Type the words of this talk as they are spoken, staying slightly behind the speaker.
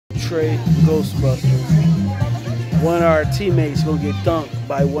Trey Ghostbuster. One of our teammates gonna get dunked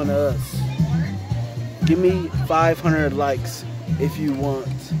by one of us. Give me 500 likes if you want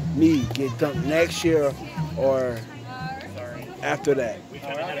me to get dunked next year or after that.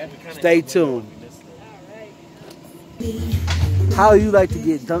 Stay tuned. How you like to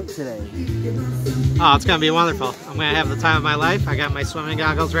get dunked today? Oh, it's gonna be wonderful. I'm gonna have the time of my life. I got my swimming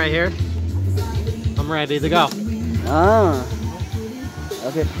goggles right here. I'm ready to go. Ah.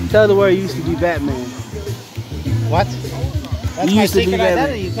 Okay. Tell the world you used to be Batman. What? That's You my used to be secret Batman.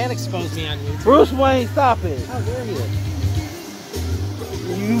 identity. You can't expose me on YouTube. Bruce Wayne, stop it. How dare you?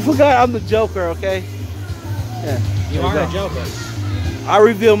 You forgot I'm the Joker, okay? Yeah. You are a Joker. I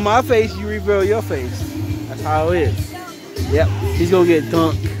reveal my face, you reveal your face. That's how it is. Yep. He's gonna get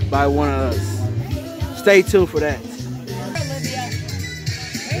dunked by one of us. Stay tuned for that.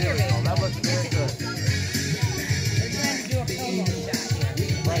 That looks very good.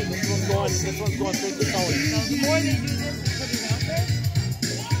 Right, this one's going straight to Tony. So the more they do this, the put it out there.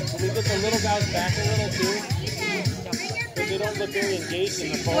 Can we get the little guys back a little too? Because they don't look very engaged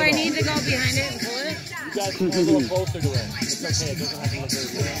in the photo. Do I need to go behind it and pull it? You guys can go a little closer to it. It's okay, it doesn't have to look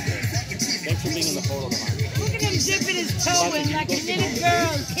very good. Thanks for being in the photo, Lamar. Look at him dipping his toe in like a little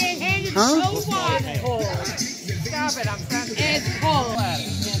girl. Can't hang his toe on. Stop it! I'm trying to. It's cold.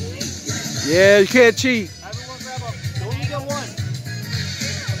 Yeah, you can't cheat. Everyone grab up. Don't you get one?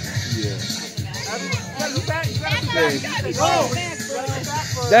 Yeah. Go!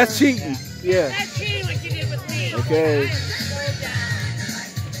 That's cheating. Yeah. That's cheating like you did with me. Okay. Slow down.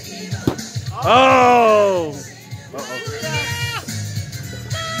 Oh!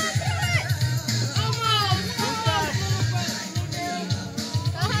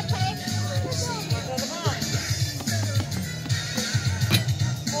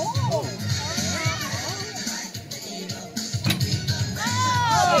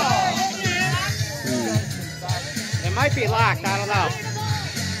 It might be locked. I don't know.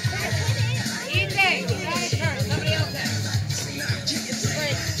 Easy. Somebody else has.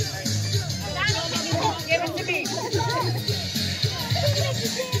 Give it to me. You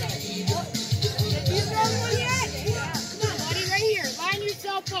throw one yet? Come on, buddy, right here. Line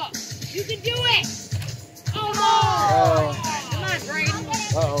yourself up. You can do it. Oh, no. Come on, Brayden.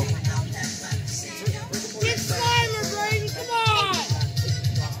 Uh-oh. Get Slimer, Brayden. Come on.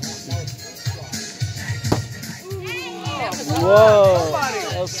 Whoa.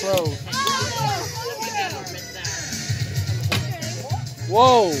 That was close.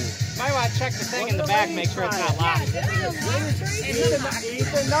 Whoa. Might want to check the thing in the back, make sure it's not locked. Ethan,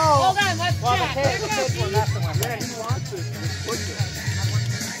 no. Hold on, let's Well, the check. kids were messing with it. He wants it. Push it.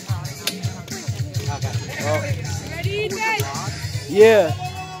 Okay. Ready, Ethan? Yeah.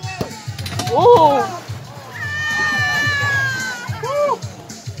 Whoa.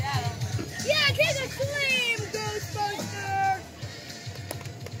 Yeah, take a swim, Ghostbuster.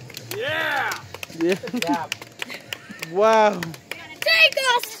 Yeah! Yeah. Good job. Wow. Take a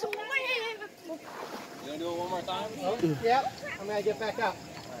swim. You gonna do it one more time? Yep. I'm gonna get back up.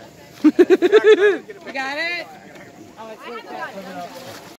 You got it? Oh, it's